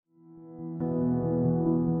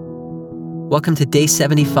Welcome to Day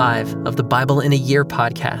 75 of the Bible in a Year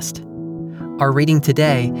podcast. Our reading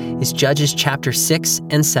today is Judges chapter 6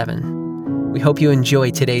 and 7. We hope you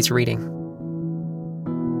enjoy today's reading.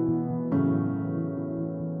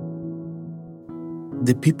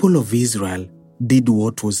 The people of Israel did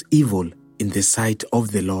what was evil in the sight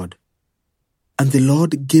of the Lord. And the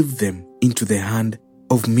Lord gave them into the hand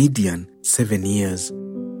of Midian 7 years.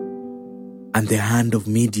 And the hand of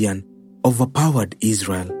Midian overpowered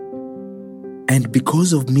Israel. And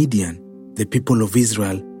because of Midian, the people of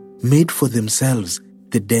Israel made for themselves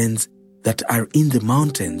the dens that are in the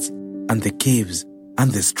mountains and the caves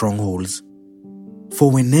and the strongholds. For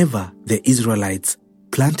whenever the Israelites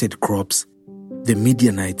planted crops, the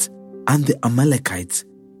Midianites and the Amalekites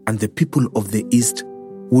and the people of the east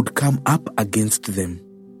would come up against them.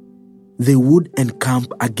 They would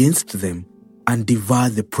encamp against them and devour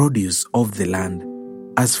the produce of the land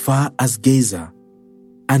as far as Gaza,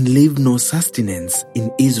 and leave no sustenance in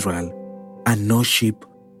Israel, and no sheep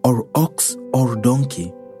or ox or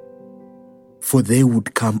donkey. For they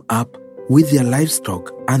would come up with their livestock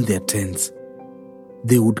and their tents.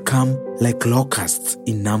 They would come like locusts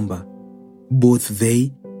in number. Both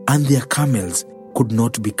they and their camels could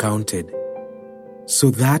not be counted,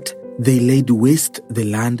 so that they laid waste the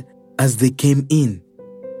land as they came in.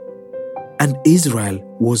 And Israel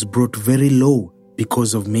was brought very low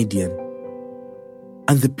because of Midian.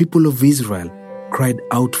 And the people of Israel cried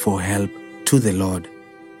out for help to the Lord.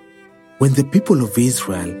 When the people of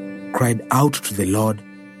Israel cried out to the Lord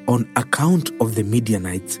on account of the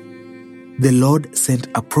Midianites, the Lord sent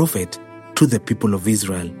a prophet to the people of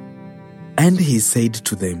Israel. And he said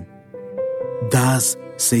to them, "Thus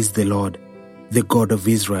says the Lord, the God of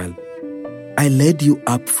Israel, I led you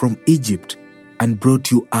up from Egypt and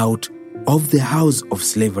brought you out of the house of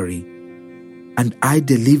slavery. And I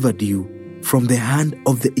delivered you from the hand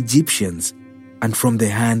of the Egyptians and from the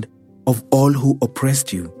hand of all who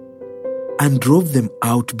oppressed you, and drove them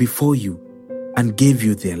out before you and gave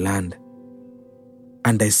you their land.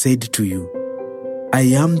 And I said to you, I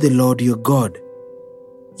am the Lord your God.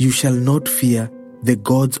 You shall not fear the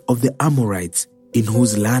gods of the Amorites in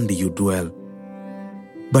whose land you dwell.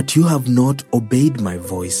 But you have not obeyed my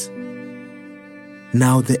voice.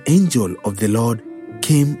 Now the angel of the Lord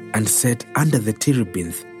came and sat under the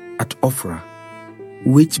terebinth at Ophrah,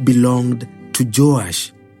 which belonged to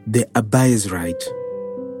Joash the Abiezrite,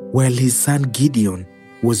 while his son Gideon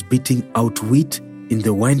was beating out wheat in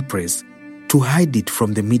the winepress to hide it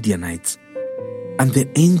from the Midianites. And the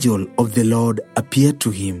angel of the Lord appeared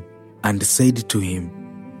to him and said to him,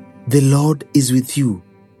 The Lord is with you,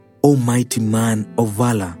 O mighty man of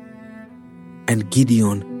valor. And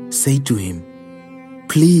Gideon said to him,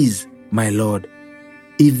 Please, my Lord,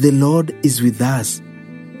 if the Lord is with us,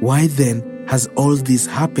 why then has all this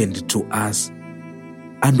happened to us?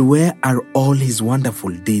 And where are all his wonderful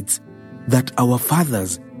deeds that our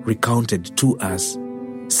fathers recounted to us,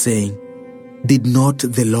 saying, Did not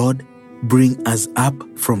the Lord bring us up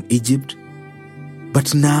from Egypt?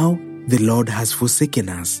 But now the Lord has forsaken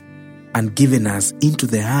us and given us into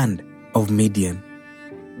the hand of Midian.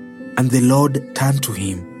 And the Lord turned to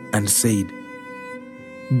him and said,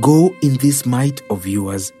 Go in this might of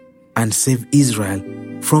yours and save Israel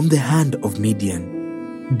from the hand of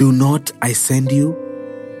Midian. Do not I send you?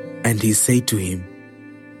 And he said to him,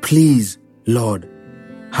 Please, Lord,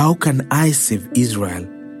 how can I save Israel?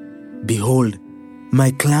 Behold,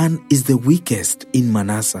 my clan is the weakest in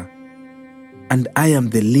Manasseh, and I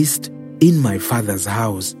am the least in my father's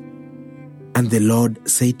house. And the Lord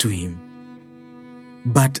said to him,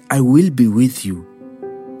 But I will be with you,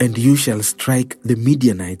 and you shall strike the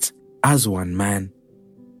Midianites as one man.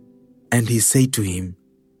 And he said to him,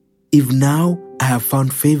 If now I have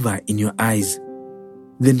found favor in your eyes,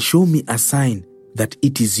 then show me a sign that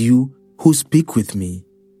it is you who speak with me.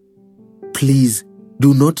 Please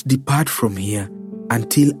do not depart from here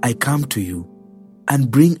until I come to you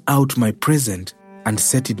and bring out my present and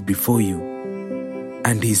set it before you.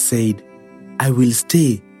 And he said, I will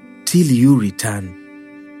stay till you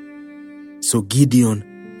return. So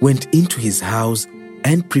Gideon went into his house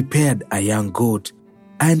and prepared a young goat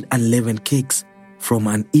and unleavened cakes from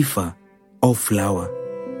an ephah of flour.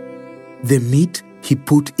 The meat he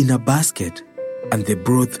put in a basket, and the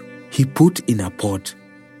broth he put in a pot,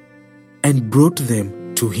 and brought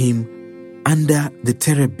them to him under the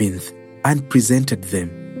terebinth and presented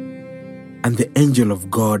them. And the angel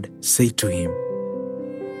of God said to him,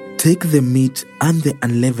 Take the meat and the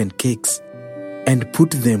unleavened cakes, and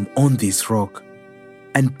put them on this rock,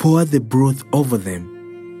 and pour the broth over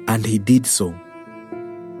them. And he did so.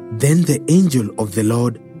 Then the angel of the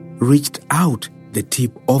Lord reached out the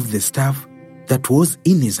tip of the staff that was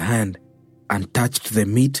in his hand and touched the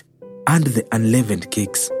meat and the unleavened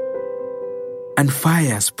cakes. And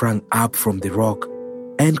fire sprang up from the rock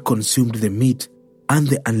and consumed the meat and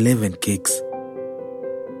the unleavened cakes.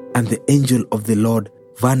 And the angel of the Lord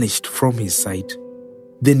vanished from his sight.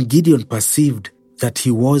 Then Gideon perceived that he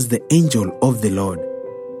was the angel of the Lord.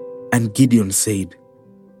 And Gideon said,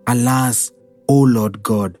 Alas, O Lord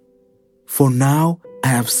God, for now I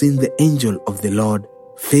have seen the angel of the Lord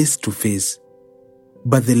face to face.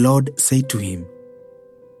 But the Lord said to him,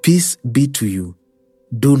 Peace be to you.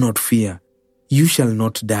 Do not fear. You shall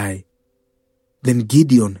not die. Then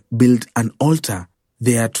Gideon built an altar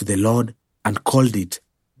there to the Lord and called it,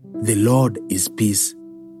 The Lord is Peace.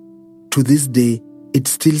 To this day it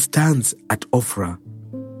still stands at Ophrah,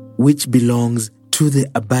 which belongs to the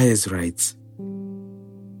Abiezrites.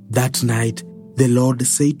 That night the Lord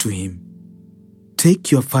said to him, Take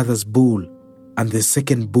your father's bull and the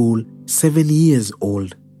second bull 7 years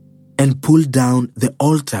old, and pull down the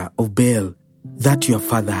altar of Baal that your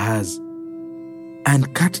father has,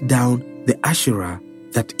 and cut down the Asherah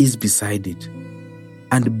that is beside it,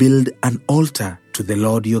 and build an altar to the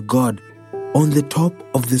Lord your God on the top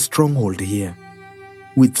of the stronghold here,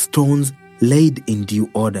 with stones laid in due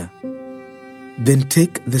order. Then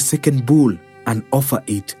take the second bull and offer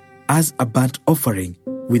it as a burnt offering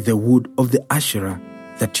with the wood of the Asherah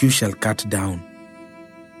that you shall cut down.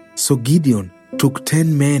 So Gideon took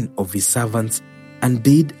 10 men of his servants and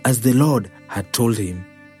did as the Lord had told him.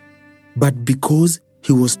 But because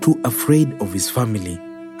he was too afraid of his family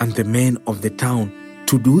and the men of the town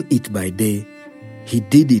to do it by day, he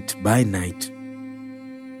did it by night.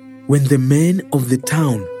 When the men of the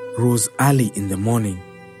town rose early in the morning,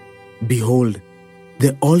 behold,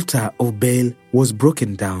 the altar of Baal was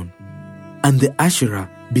broken down, and the Asherah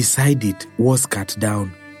beside it was cut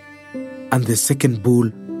down, and the second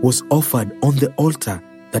bull was offered on the altar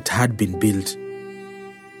that had been built.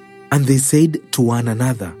 And they said to one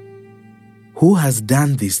another, Who has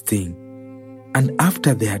done this thing? And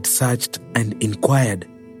after they had searched and inquired,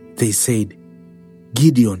 they said,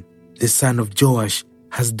 Gideon, the son of Joash,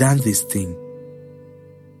 has done this thing.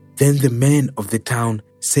 Then the men of the town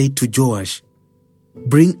said to Joash,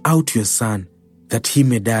 Bring out your son, that he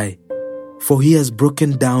may die, for he has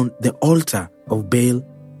broken down the altar of Baal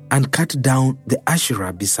and cut down the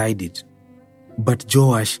Asherah beside it. But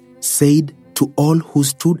Joash said to all who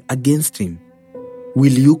stood against him,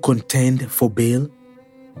 Will you contend for Baal,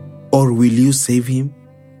 or will you save him?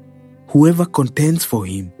 Whoever contends for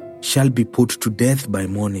him shall be put to death by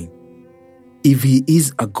morning. If he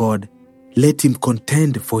is a god, let him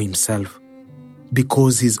contend for himself,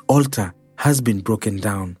 because his altar has been broken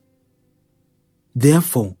down.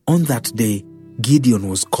 Therefore, on that day, Gideon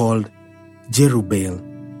was called Jerubbaal.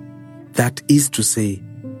 That is to say,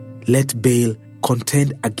 let Baal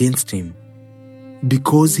contend against him,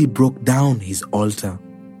 because he broke down his altar.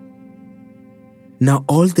 Now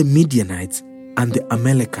all the Midianites and the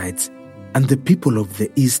Amalekites and the people of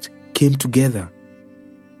the east came together,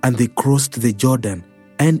 and they crossed the Jordan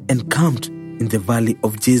and encamped in the valley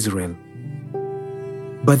of Jezreel.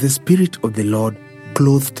 But the Spirit of the Lord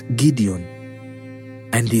clothed Gideon,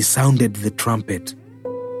 and he sounded the trumpet,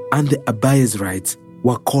 and the Abiezrites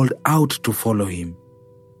were called out to follow him.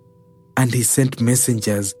 And he sent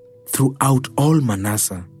messengers throughout all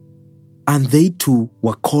Manasseh, and they too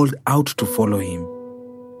were called out to follow him.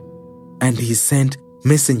 And he sent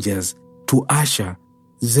messengers to Asher,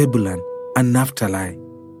 Zebulun, and Naphtali,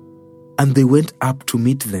 and they went up to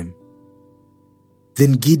meet them.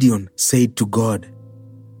 Then Gideon said to God,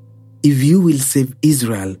 If you will save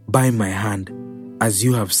Israel by my hand, as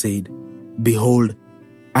you have said, behold,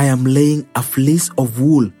 I am laying a fleece of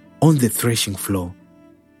wool on the threshing floor.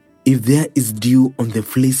 If there is dew on the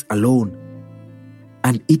fleece alone,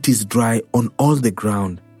 and it is dry on all the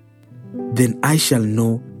ground, then I shall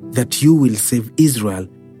know that you will save Israel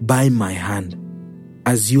by my hand,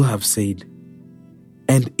 as you have said.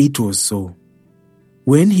 And it was so.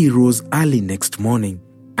 When he rose early next morning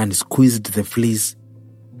and squeezed the fleece,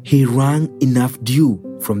 he wrung enough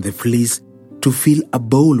dew from the fleece to fill a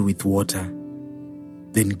bowl with water.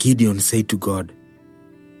 Then Gideon said to God,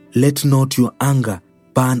 Let not your anger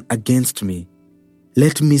burn against me.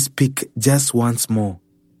 Let me speak just once more.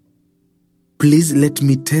 Please let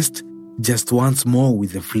me test just once more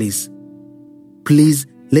with the fleece. Please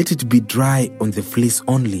let it be dry on the fleece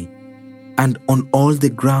only, and on all the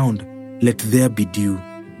ground let there be dew.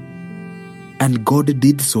 And God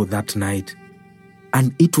did so that night,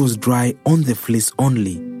 and it was dry on the fleece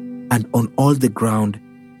only, and on all the ground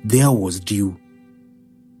there was dew.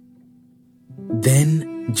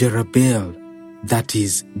 Then Jerubbaal, that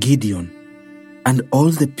is Gideon, And all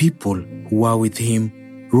the people who were with him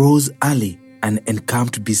rose early and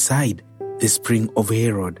encamped beside the spring of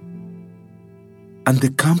Harod. And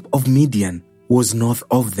the camp of Midian was north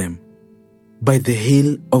of them, by the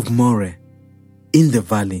hill of Moreh, in the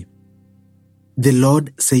valley. The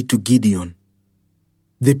Lord said to Gideon,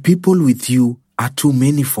 "The people with you are too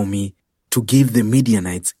many for me to give the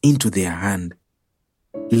Midianites into their hand,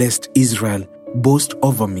 lest Israel boast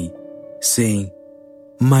over me, saying,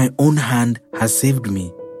 'My own hand has saved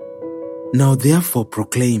me.' Now therefore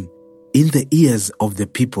proclaim in the ears of the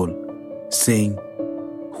people, saying,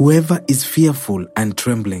 'Whoever is fearful and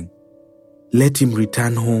trembling, let him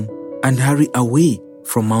return home and hurry away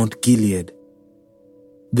from Mount Gilead.'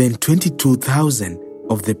 Then 22,000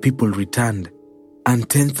 of the people returned, and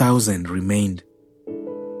 10,000 remained.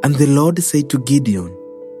 And the Lord said to Gideon,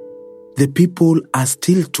 'The people are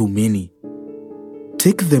still too many.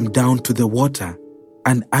 Take them down to the water,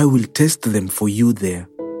 and I will test them for you there.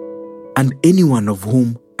 And anyone of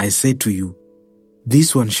whom I say to you,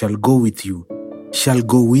 "This one shall go with you," shall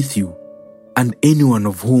go with you. And anyone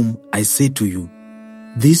of whom I say to you,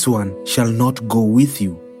 "This one shall not go with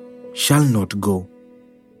you," shall not go.'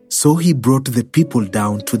 So he brought the people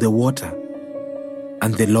down to the water.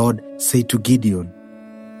 And the Lord said to Gideon,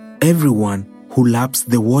 "Everyone who laps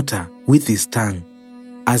the water with his tongue,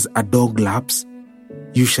 as a dog laps,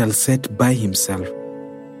 you shall set by himself.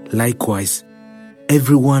 Likewise,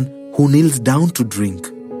 everyone who kneels down to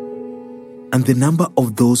drink." And the number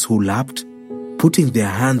of those who lapped, putting their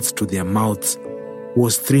hands to their mouths,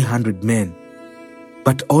 was 300 men.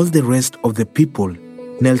 But all the rest of the people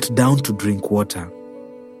knelt down to drink water.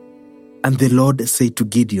 And the Lord said to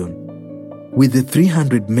Gideon, "With the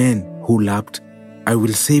 300 men who lapped, I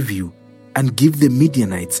will save you and give the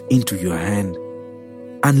Midianites into your hand.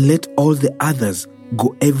 And let all the others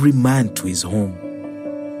go every man to his home."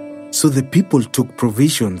 So the people took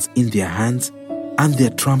provisions in their hands and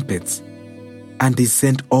their trumpets, and he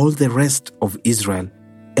sent all the rest of Israel,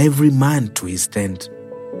 every man to his tent,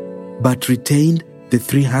 but retained the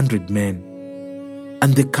 300 men.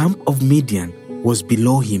 And the camp of Midian was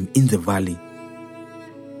below him in the valley.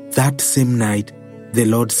 That same night the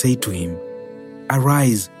Lord said to him,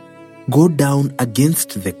 "Arise, go down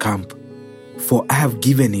against the camp, for I have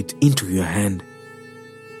given it into your hand.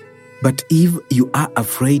 But if you are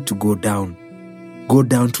afraid to go down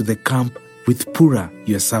to the camp with Purah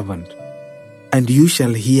your servant, and you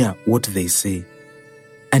shall hear what they say.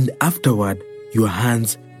 And afterward your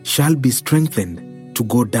hands shall be strengthened to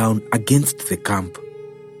go down against the camp."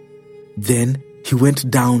 Then he went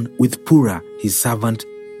down with Purah his servant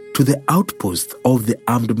to the outpost of the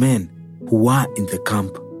armed men who were in the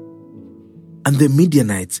camp. And the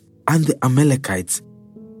Midianites and the Amalekites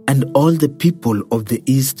and all the people of the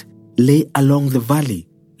east lay along the valley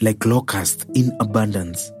like locusts in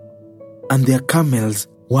abundance, and their camels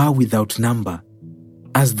were without number,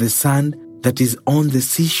 as the sand that is on the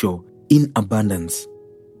seashore in abundance.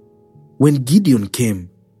 When Gideon came,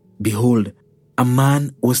 behold, a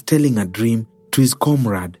man was telling a dream to his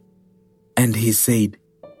comrade, and he said,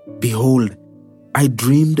 "Behold, I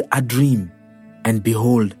dreamed a dream, and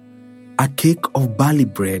behold, a cake of barley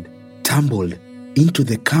bread tumbled into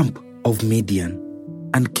the camp of Midian,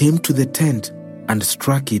 and came to the tent and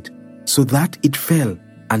struck it, so that it fell,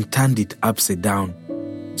 and turned it upside down,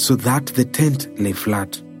 so that the tent lay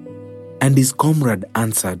flat." And his comrade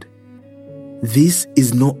answered, "This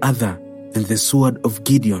is no other than the sword of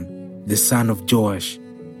Gideon, the son of Joash,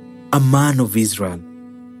 a man of Israel.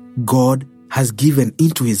 God has given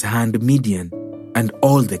into his hand Midian and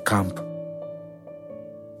all the camp."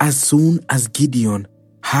 As soon as Gideon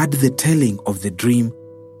heard the telling of the dream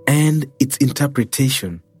and its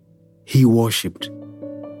interpretation, he worshipped.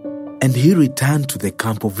 And he returned to the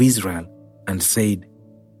camp of Israel and said,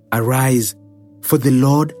 "Arise, for the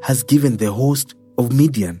Lord has given the host of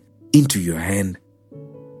Midian into your hand."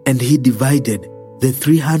 And he divided the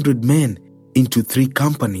 300 men into 3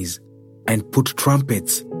 companies, and put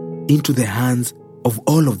trumpets into the hands of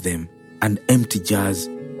all of them, and empty jars,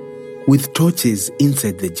 with torches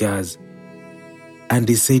inside the jars. And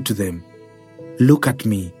he said to them, "Look at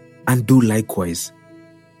me, and do likewise.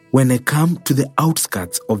 When I come to the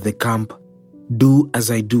outskirts of the camp, do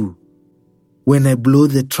as I do. When I blow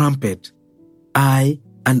the trumpet, I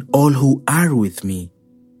and all who are with me,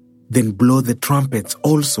 then blow the trumpets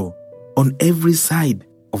also on every side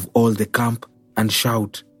of all the camp, and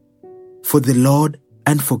shout, 'For the Lord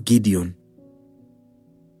and for Gideon.'"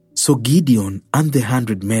 So Gideon and the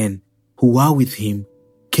 100 men who were with him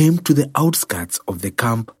came to the outskirts of the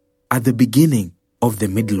camp at the beginning of the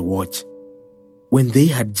middle watch, when they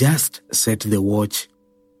had just set the watch.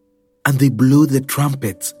 And they blew the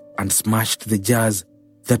trumpets and smashed the jars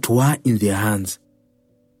that were in their hands.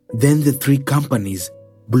 Then the 3 companies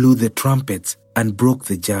blew the trumpets and broke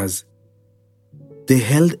the jars. They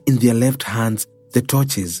held in their left hands the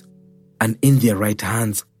torches, and in their right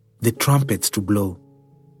hands the trumpets to blow.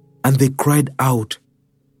 And they cried out,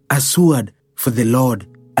 "A sword for the Lord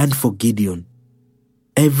and for Gideon."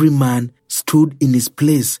 Every man stood in his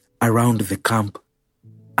place around the camp,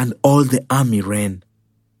 and all the army ran.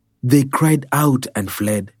 They cried out and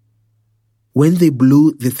fled. When they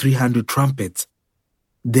blew the 300 trumpets,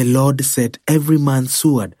 the Lord set every man's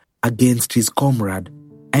sword against his comrade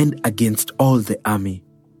and against all the army.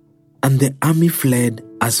 And the army fled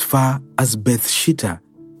as far as Beth-shittah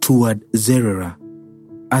toward Zererah,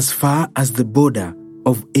 as far as the border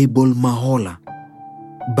of Abel-Maholah,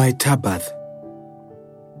 by Tabbath.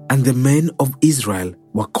 And the men of Israel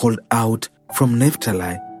were called out from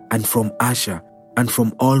Naphtali and from Asher and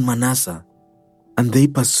from all Manasseh, and they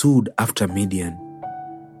pursued after Midian.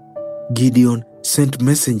 Gideon sent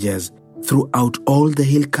messengers throughout all the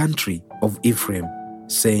hill country of Ephraim,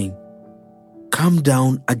 saying, "Come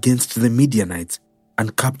down against the Midianites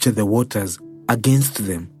and capture the waters against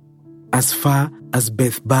them, as far as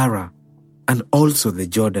Beth-barah, and also the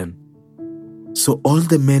Jordan." So all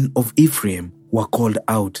the men of Ephraim were called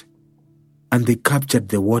out, and they captured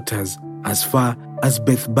the waters as far as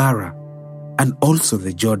Beth-barah, and also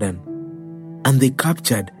the Jordan. And they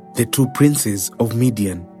captured the 2 princes of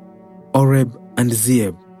Midian, Oreb and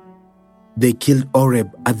Zeeb. They killed Oreb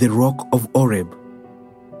at the rock of Oreb,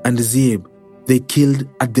 and Zeeb they killed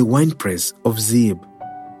at the winepress of Zeeb.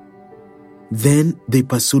 Then they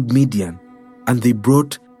pursued Midian, and they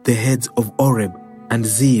brought the heads of Oreb and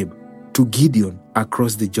Zeeb to Gideon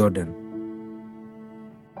across the Jordan.